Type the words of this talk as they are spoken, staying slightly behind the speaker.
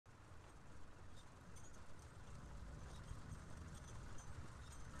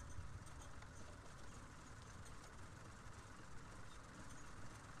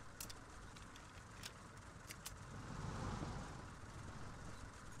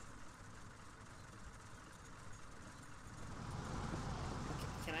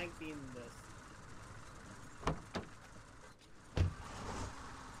tag team this.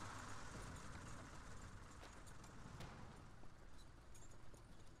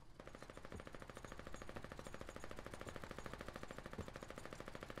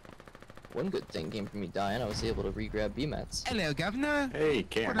 One good thing came from me dying, I was able to re-grab BMATs. Hello, Governor. Hey,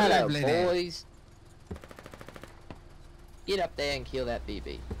 Cameron. Hello, lovely day. boys. Get up there and kill that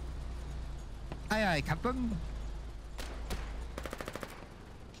BB. Aye, aye, Captain.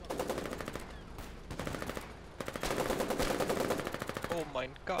 Oh my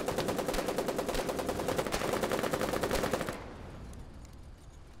god.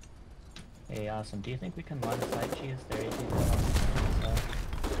 Hey, awesome. Do you think we can modify cheese? There is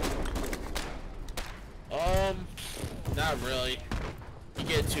Not really. You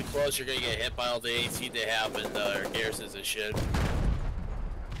get too close, you're gonna get hit by all the AT they have and our garrisons and shit.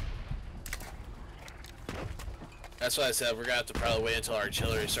 That's why I said we're gonna have to probably wait until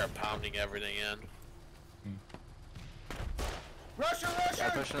artillery start pounding everything in. Russia! Guy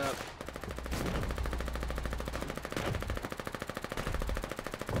pushing up.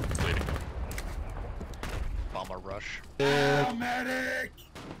 Bomber rush. Oh, medic!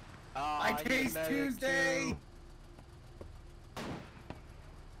 Oh, I taste Tuesday!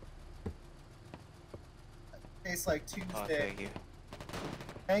 Tastes like Tuesday. Oh, thank you.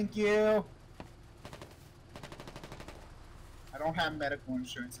 Thank you. I don't have medical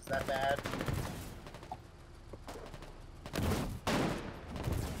insurance. Is that bad?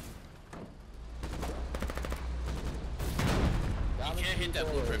 You can't hit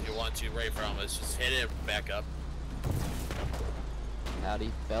that blueprint if you want to, right from us. Just hit it and back up.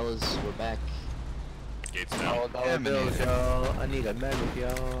 Howdy, fellas, we're back. Gates down. $1 bills, y'all. I need a medic,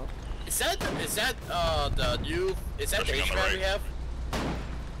 y'all. Is that the new Pushing on the HVAC right. we have?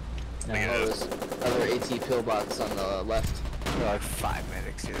 Now, Look at there's other AT pillbox on the left. There are like 5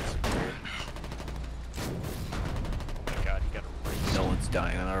 medics here. This is weird. Oh my god, you got a race. No one's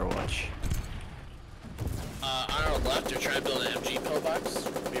dying on our watch. On our left, they're trying to build an MG pillbox.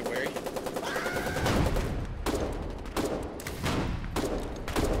 Be wary.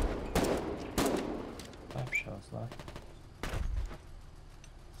 5 shows left.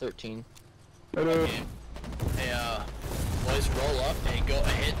 13. Okay. Hey, boys, roll up and go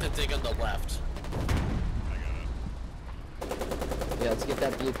hit the thing on the left. I got it. Yeah, let's get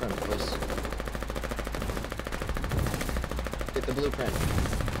that blueprint, boys. Get the blueprint.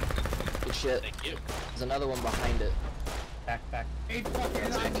 Good shit. Thank you. There's another one behind it. Back. Eight fucking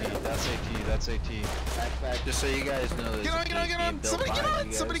That's AT, that's AT, that's AT. Back. Just so you guys know, there's Get on, a get on, case get being on! built Somebody get behind on!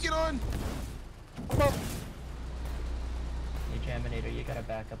 you Somebody guys. get on! Hey, Jaminator, you gotta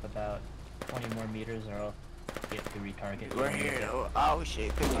back up about 20 more meters or I'll get to retarget. We're here though. Oh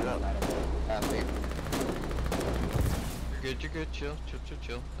shit, pick you up. Copy. You're good, chill. Let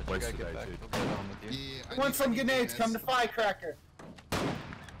you guys get back, we'll get on with you. Yeah, Want some grenades? Come to Firecracker.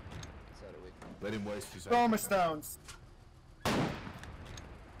 Let him waste his Chroma stones.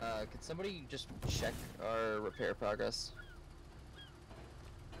 Could somebody just check our repair progress?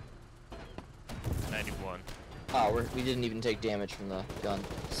 91. Oh, we didn't even take damage from the gun.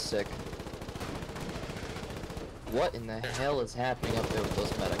 Sick. What in the hell is happening up there with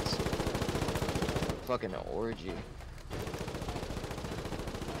those medics? Fucking orgy.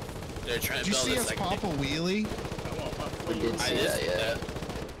 They're trying Did to you build see this us like. pop a wheelie? We did I see just that, did yeah. that.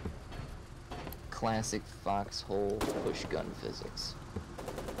 Classic Foxhole push gun physics.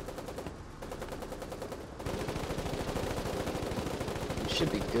 It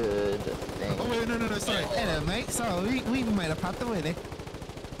should be good, I think. Oh, wait, no, sorry. Hello, mate. Sorry, we might have popped a wheelie.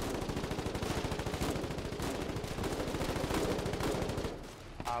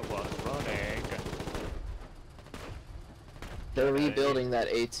 I was running. They're rebuilding that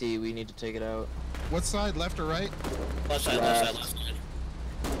AT, we need to take it out. What side, left or right? Left side, left side, left side.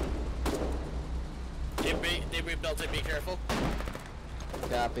 They rebuilt it, be careful.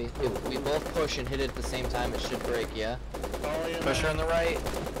 Copy. If we both push and hit it at the same time, it should break, yeah? Pusher on the right.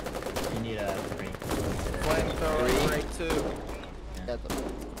 You need a 3. Flamethrower on the right too. Got the...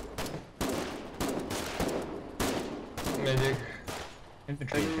 Medic.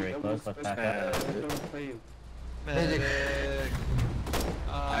 Infantry is very close, let's back up. Medic.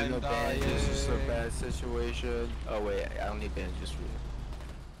 I I'm know bandages, this is a dying. bad situation. Oh wait, I don't need bandages for you.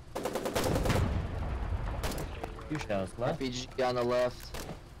 2 shells left. RPG on the left.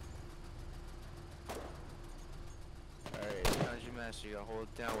 Alright, how's your master? You gotta hold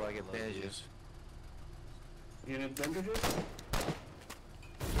it down while I get bandages. You need bandages?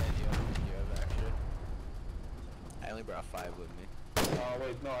 Yeah, you have extra? I only brought 5 with me. Oh,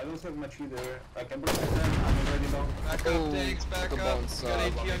 wait, no, I don't have much either. I can bring them, I'm already down. Back Oh, up, Diggs, back took a up. bone You saw. got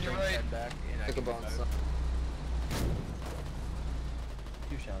AP on your right. Head back, and I Took a can bone move. saw.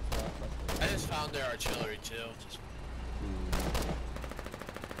 2 shots left. I just found their artillery too. Just...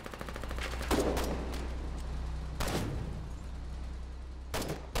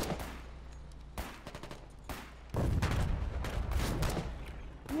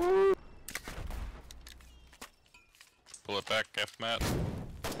 Pull it back, F mat.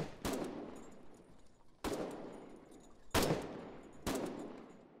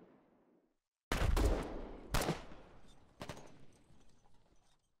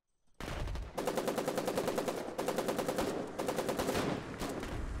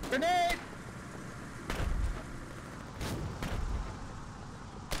 Grenade!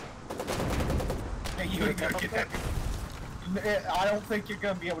 Hey, you ain't gonna get that. I don't think you're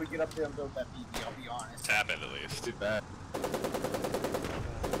gonna be able to get up there and build that BB, I'll be honest. Tap it at least. Too bad.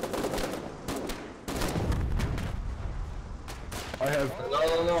 I have.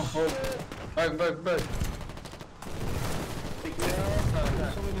 No, hold. Back. Take me out.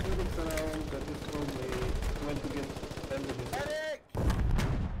 So many buildings around that is probably meant to get bandages. Medic!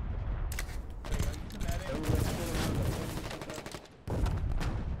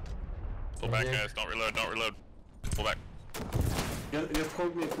 Pull back, guys. Don't reload, don't reload. Pull back. Just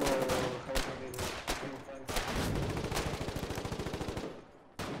hold me for however many times.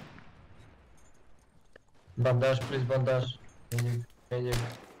 Bandage, please, bandage. Medic.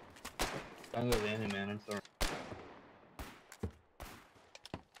 I'm with Andy, man. I'm sorry.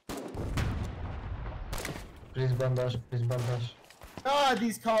 Please, bandage, please, bandage. Ah,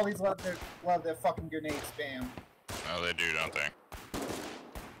 these collies love their fucking grenade spam. Oh, they do, don't they?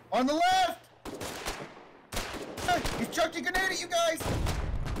 On the left! Hey, he's chucked a grenade at you guys!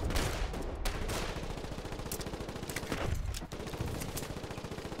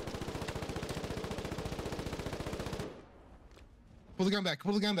 Pull the gun back.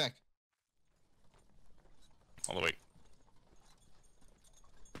 Pull the gun back. All the way.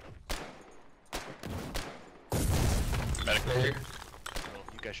 Medic. Medic.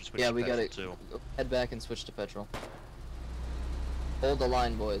 You guys should switch Yeah, to we gotta petrol, too. head back and switch to petrol. Hold the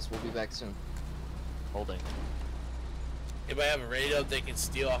line, boys. We'll be back soon. Holding. Anybody have a radio they can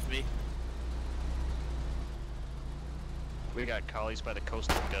steal off me? We got collies by the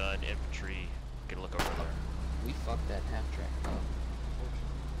coastal gun, infantry. Get a look over there. We fucked that half track up.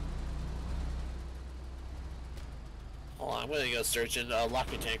 Hold on, I'm gonna go search and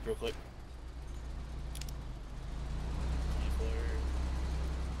lock your tank real quick.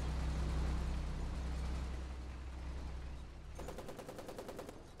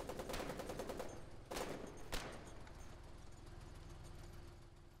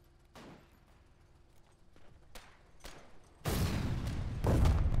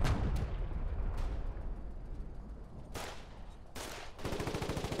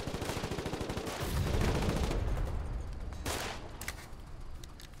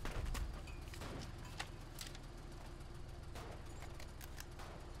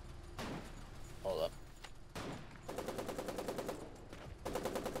 Hold up.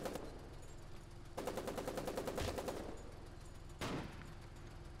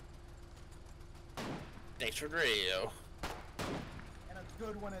 Thanks for the radio. And a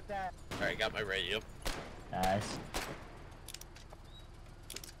good one at that. Alright, got my radio. Nice.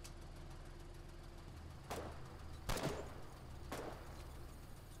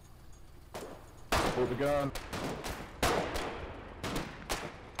 Pull the gun.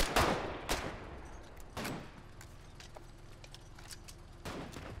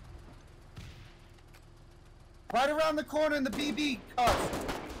 Right around the corner in the BB cuts.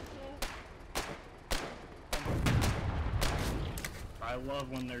 I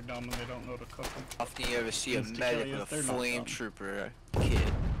love when they're dumb and they don't know to cook them. Often you ever see a Means to kill medic you with a if they're not flame dumb. trooper kid.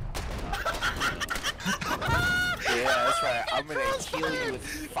 Yeah, that's right. I'm gonna kill you with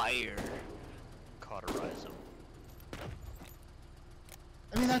fire. Cauterize them.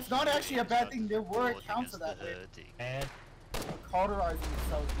 I mean, that's not actually a bad thing. There were Bullet accounts of against that. the They And cauterizing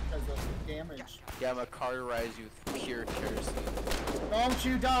themselves because of the damage. Yeah, I'm gonna cauterize you with pure kerosene. Don't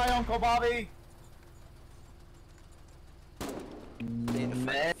you die, Uncle Bobby! Need a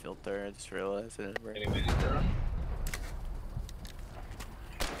fire filter, I just realized it.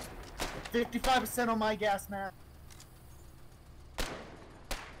 55% on my gas mask.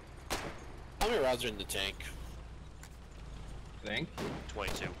 How many rounds are in the tank? Thank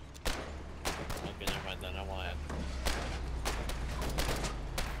 22. Okay, never mind then, I want it.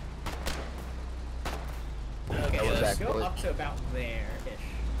 Okay, we're let's back, go boys. up to about there-ish.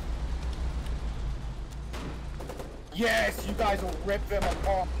 Yes, you guys will rip them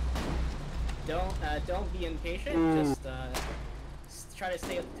apart. Don't be impatient. Just try to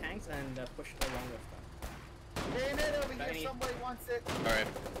stay with the tanks and push along with them. Bayonet over here. Somebody wants it. All right.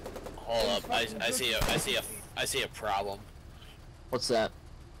 Hold up. I see a problem. What's that?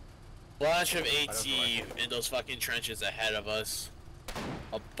 Bunch of AT in those fucking trenches ahead of us.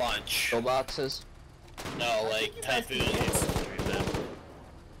 A bunch. Pillboxes? No, like typhoons.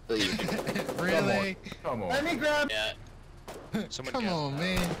 Really? Come on. Let me grab. Yeah. Come on,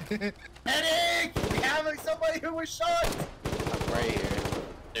 man. Medic! We have somebody who was shot. I'm right here.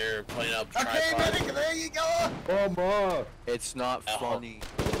 They're playing up tripod. Okay, medic, there you go. Come on. It's not funny.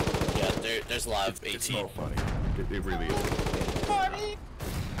 Yeah, there's a lot of AT. It's not funny. It really is. Funny.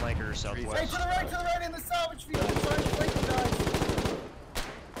 Flanker Hey, southwest. to the right in the salvage field. I'm trying to flank you guys.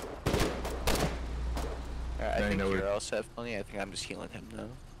 Alright, I think you're all set, funny. I think I'm just healing him now.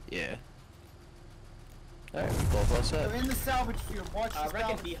 Yeah. Alright, we both all set. They're in the salvage field. Watch I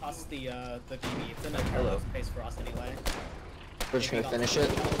reckon de-hus the BB. It's in a Hello. terrible space for us anyway. We're just gonna finish it.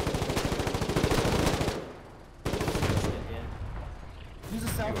 Use a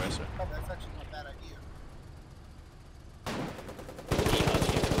salvage field. Oh, that's actually not a bad idea. De-hus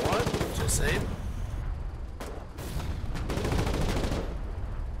if you want. Just saying.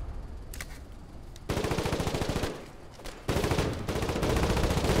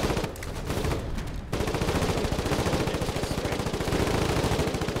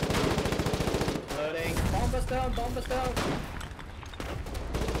 Bomb us down!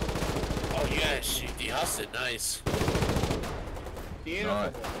 Oh, you guys shoot de-hus it. Nice. Beautiful.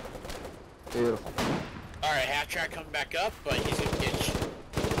 Nice. Beautiful. Alright, half-track coming back up, but he's gonna get you.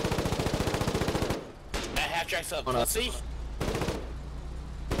 That half-track's up, pussy.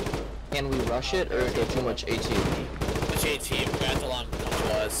 Can we rush it, or is there too much AT? Much AT, we got to let him come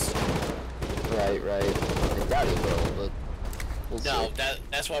to us. Right. I doubt it will, but we'll No, see.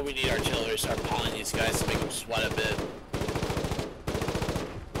 that's why we need artillery to start piling these guys to make them sweat a bit.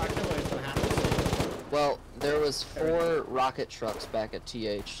 Artillery's gonna happen soon. Well, there was 4 rocket trucks back at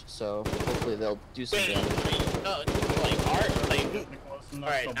TH, so hopefully they'll do some Wait, damage. no, like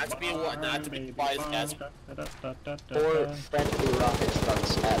alright, not to be biased, guys. 4 friendly rocket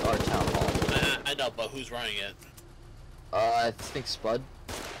trucks at our town hall. I know, but who's running it? I think Spud.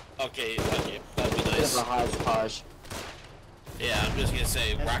 Okay, that'd be Bit nice. of a hodgepodge. Yeah, I'm just gonna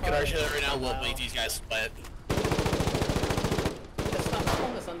say, That's rocket probably artillery right now will allowed. make these guys sweat. Let's not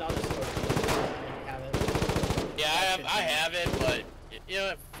on this on the other score. Have it. Yeah, I have it, but you know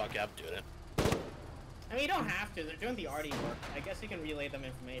what? Fuck it, I'm doing it. I mean, you don't have to. They're doing the arty work. I guess you can relay them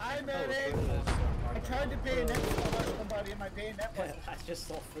information. I medic. I tried to bayonet somebody and my bayonet was. That's just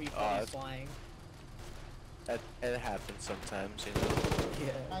so free Oh, flying. It happens sometimes, you know.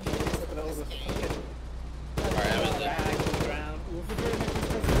 Yeah. I need to Look at all the fucking Alright, I'm in there. bag on the ground.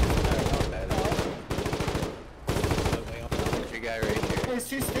 There's your guy right here. There's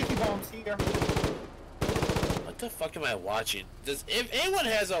 2 sticky bombs here. What the fuck am I watching? If anyone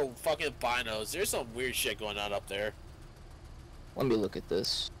has a fucking binos, there's some weird shit going on up there. Let me look at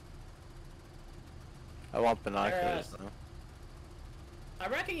this. I want binoculars though. I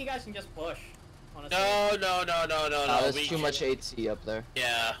reckon you guys can just push. Honestly. No. There's too much AT up there.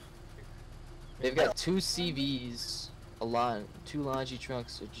 Yeah. They've got 2 CVs, 2 Logi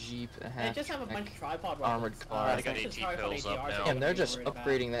trucks, a Jeep, a They half just have a bunch of tripod armored rockets. car. They got Since it's 18 hard for pills up ATRs, now. they And they're don't just worry about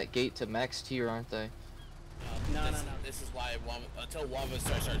upgrading that gate to max tier, aren't they? it. No. This is why until one of us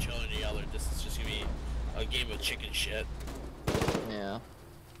starts killing the other, this is just gonna be a game of chicken shit. Yeah.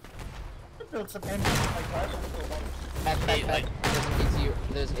 Build some engines like that. Back.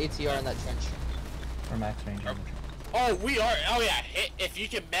 There's ATR in that trench. For max range. Oh, we are. Oh yeah. If you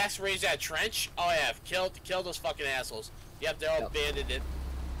can max range that trench, oh yeah, kill those fucking assholes. Yep, they're all banded in.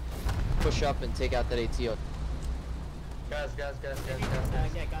 Push up and take out that ATR. Guys. Yeah, got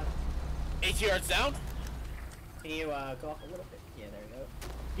it. ATR's down. Can you go up a little bit? Yeah, there you go.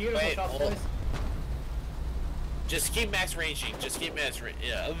 Beautiful Wait, shot, hold on. boys. Just keep max ranging. Just keep max ranging.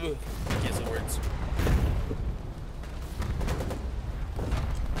 Yeah. Get some words.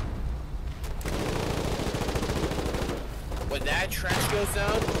 When that trench goes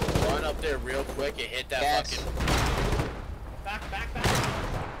down, run up there real quick and hit that fucking. Back.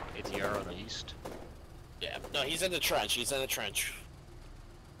 ATR on the east. Yeah. No, he's in the trench. He's in the trench.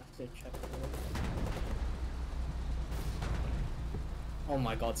 Oh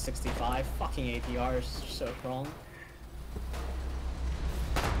my god, 65. Fucking APR is so strong.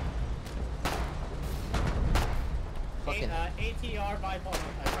 Fucking ATR tripod on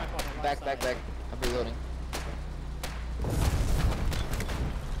the right back. side. I'm reloading.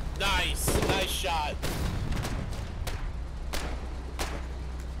 Nice shot.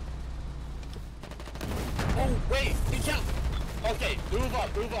 Move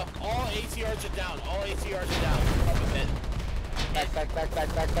up, move up. All ATRs are down. All ATRs are down. Move up a bit. Back.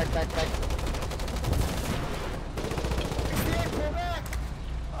 Pull back!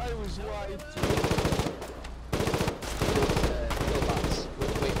 I was lied to. Pillbox.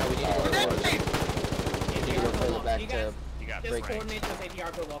 Wait, no, we need to go further back to just coordinate those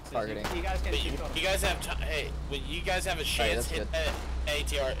ATR pillboxes. targeting. You guys can shoot You guys have hey, when you guys have a chance, hit the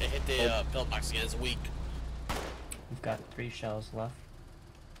ATR, hit the pillbox again. It's weak. We've got 3 shells left.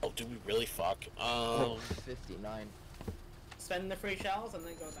 Oh, do we really fuck? 59. spend the free shells and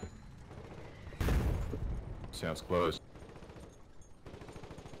then go back. Sounds close.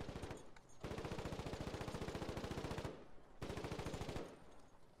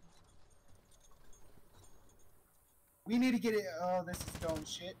 We need to get it. Oh, this is going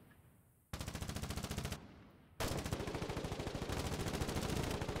shit.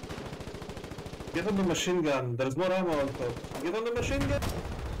 Get on the machine gun. There's more ammo on top. Get on the machine gun.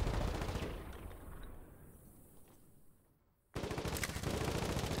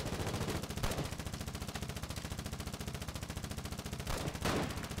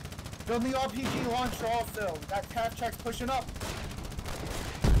 Build the RPG launcher also. That calf check's pushing up.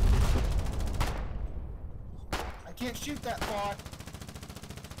 I can't shoot that bot.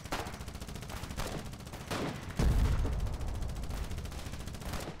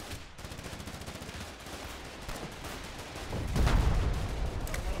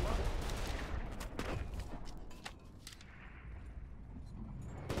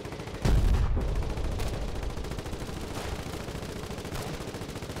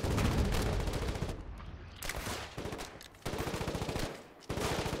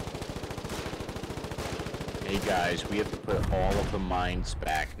 Hey guys, we have to put all of the mines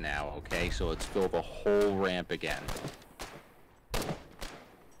back now, okay? So let's fill the whole ramp again.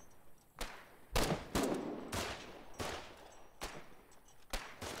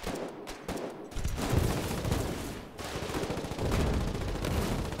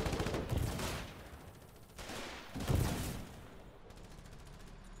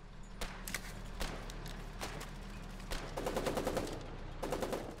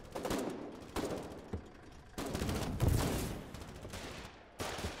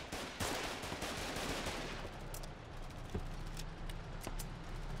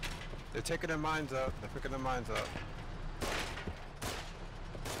 They're taking their mines up. They're picking their mines up.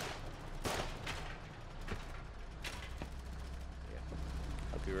 Yeah.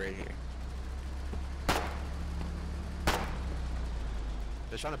 I'll be right here.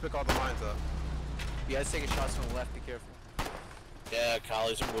 They're trying to pick all the mines up. You guys taking shots from the left, be careful. Yeah,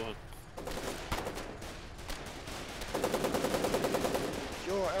 collies are moving.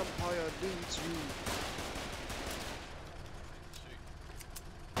 Your empire needs you.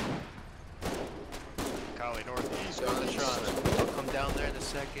 Collie northeast. I'll come down there in a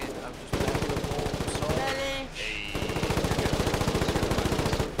second. I'm just back to the bowl. Sorry.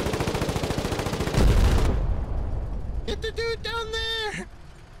 Get the dude down there!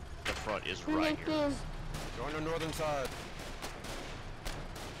 The front is right here. Go on the northern side.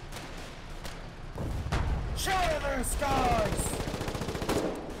 Show their skies!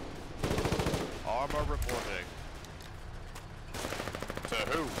 Armor reporting. To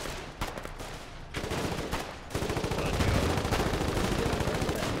who?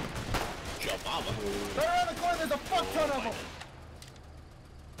 They're around the corner, there's a fuck ton of them!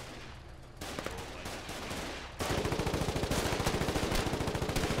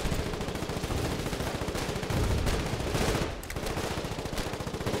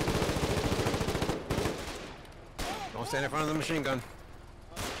 Don't stand in front of the machine gun.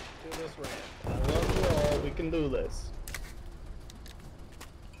 Do this ramp. I love you all. We can do this.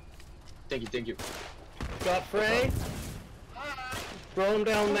 Thank you. Got Frey? Throw them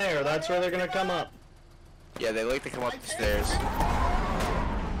down there. That's where they're gonna come up. Yeah, they like to come up the stairs.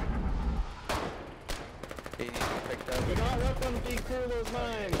 They need to be picked up. Do not let them decrew those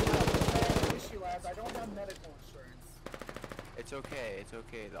mines. Issue, lads. I don't have medical insurance. It's okay, it's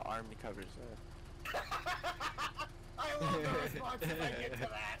okay. The army covers it. I love the response if I get to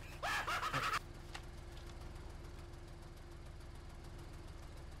that.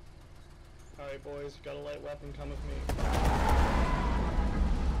 Alright boys, got a light weapon, come with me.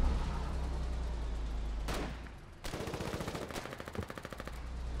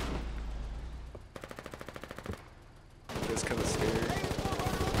 That's kind of scary.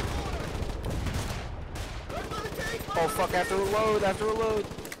 Oh fuck, after a load, after a load.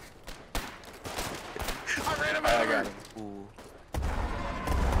 I ran him I over. got him. Ooh.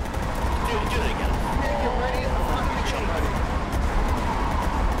 Do it again. Get ready,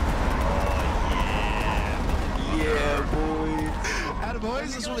 Yeah, boy. boys?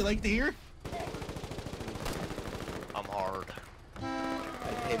 Is this what we like to hear? I'm hard.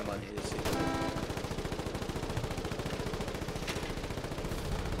 I pay money to see that.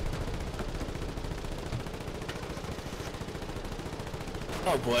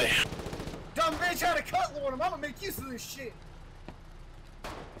 Oh boy. Dumb bitch had a cutlass on him. I'm gonna make use of this shit.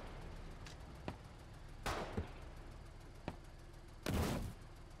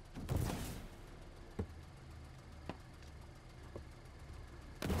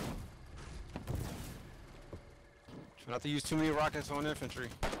 Try not to use too many rockets on infantry.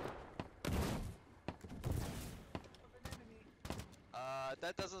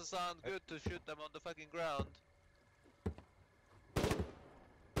 That doesn't sound good to shoot them on the fucking ground.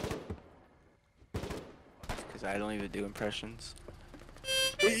 Because I don't even do impressions.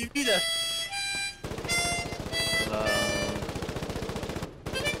 Wait, you need a... I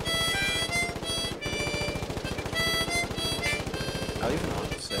don't even know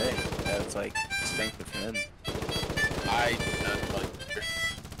what to say. That's like strength of him. I don't like.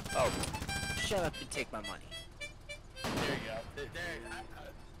 Oh, shut up and take my money. There you go. There.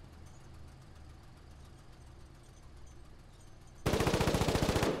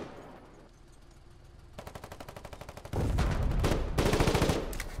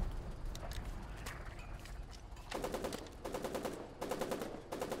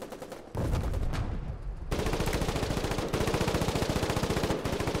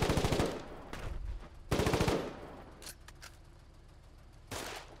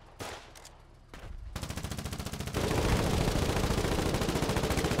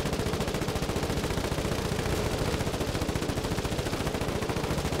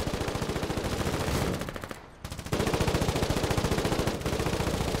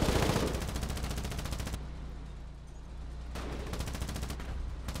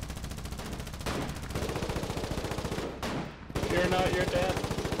 You're not your dad.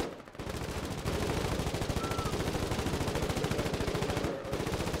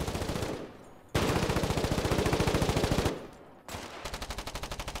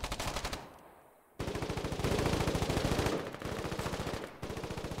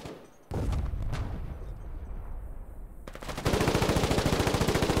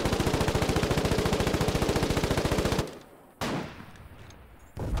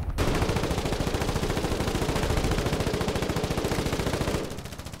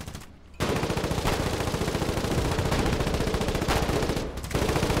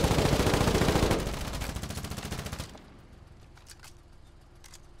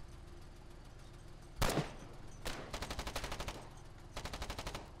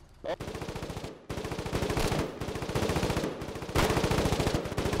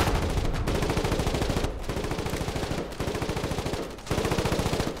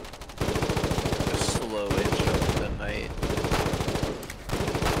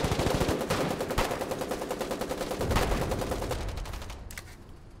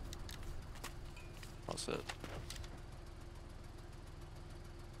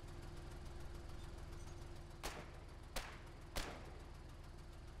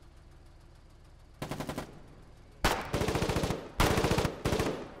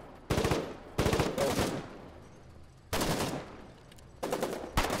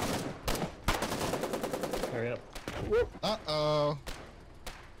 Hurry up. Uh-oh.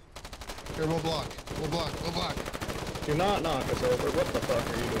 Here, we'll block. We'll block. We'll block. Do not knock us over. What the fuck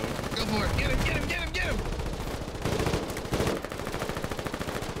are you doing? Go for it. Get him, get him, get him, get him!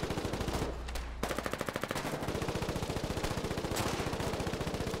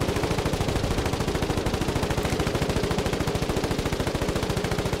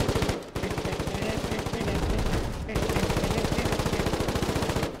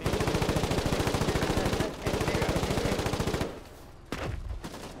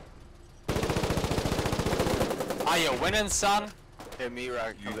 Are you winning, son? Here, me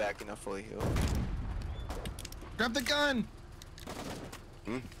rock, you back in a fully heal. Grab the gun!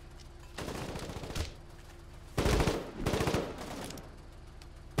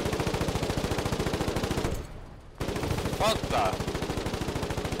 What the?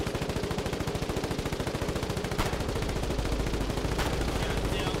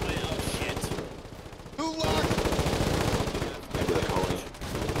 Who locked?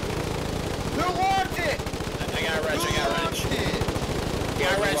 Who locked it? I got a wrench, I got a wrench. You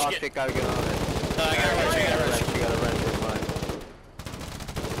got a wrench, get... Gotta get on it. No, I got a wrench, I got a wrench. You got a wrench, we're fine.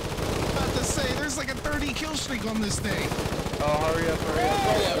 About to say, there's like a 30 kill streak on this thing. Oh, hurry up, hurry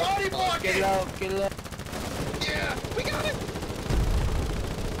up. Body block Get it out, get it out. Yeah, we got it!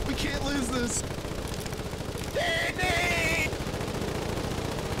 We can't lose this. Danny!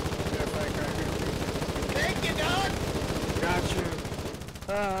 Thank you, dog! Got you.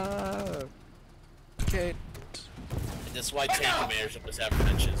 Okay. And that's why tank commanders always have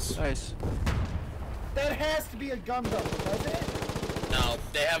wrenches. Nice. That has to be a gun though, does it? No,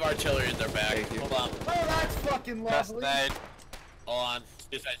 they have artillery in their back. Hold on. Oh, that's fucking lovely. Hold on.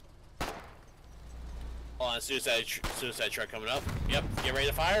 Hold on, suicide truck coming up. Yep, get ready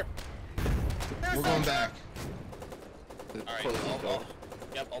to fire. We're going back. Alright,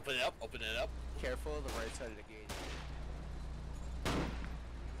 yep, open it up. Careful of the right side of the gate.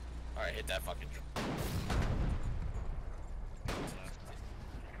 Alright, hit that fucking truck.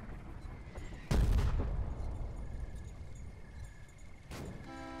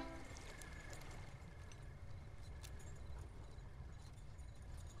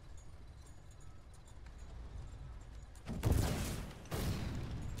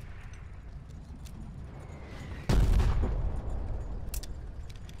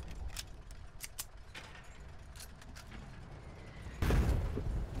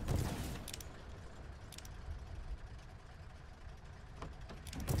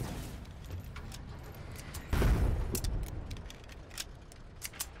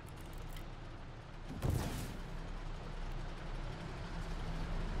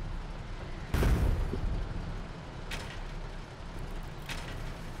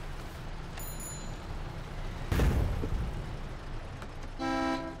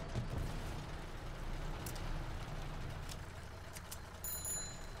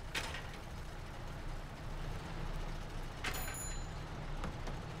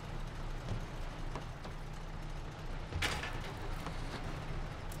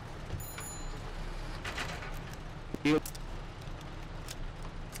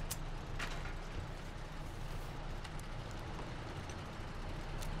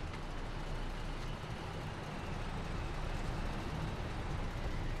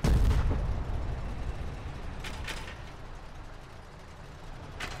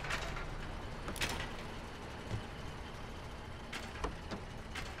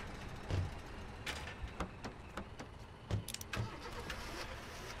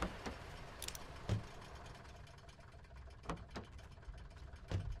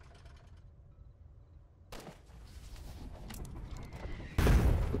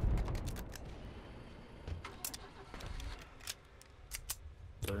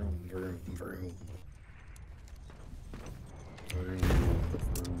 Vroom, vroom, vroom. Vroom,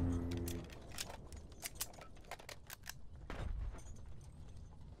 vroom.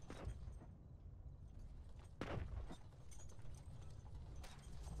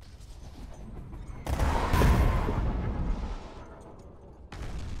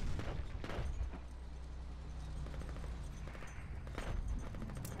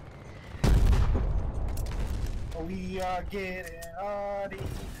 We are getting naughty.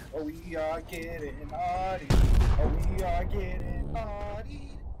 Oh, we are getting naughty. Oh, we are getting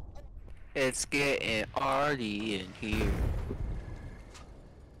naughty. It's getting arty in here.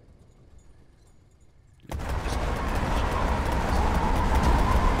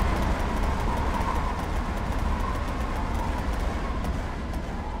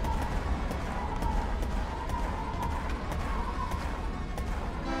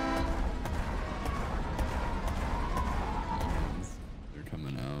 They're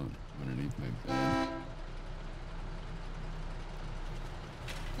coming out underneath my bed.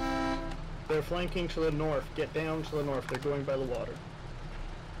 They're flanking to the north. Get down to the north. They're going by the water.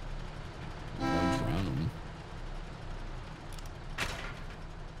 I'll drown them.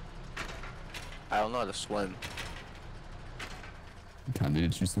 I don't know how to swim. Kinda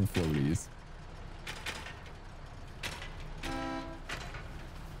did you some floaties.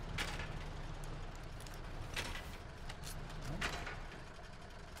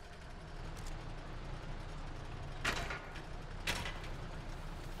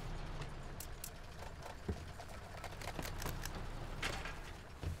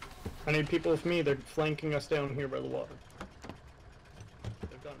 I need people with me. They're flanking us down here by the water.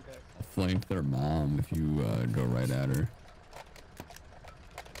 They've gotten back. Flank their mom if you go right at her.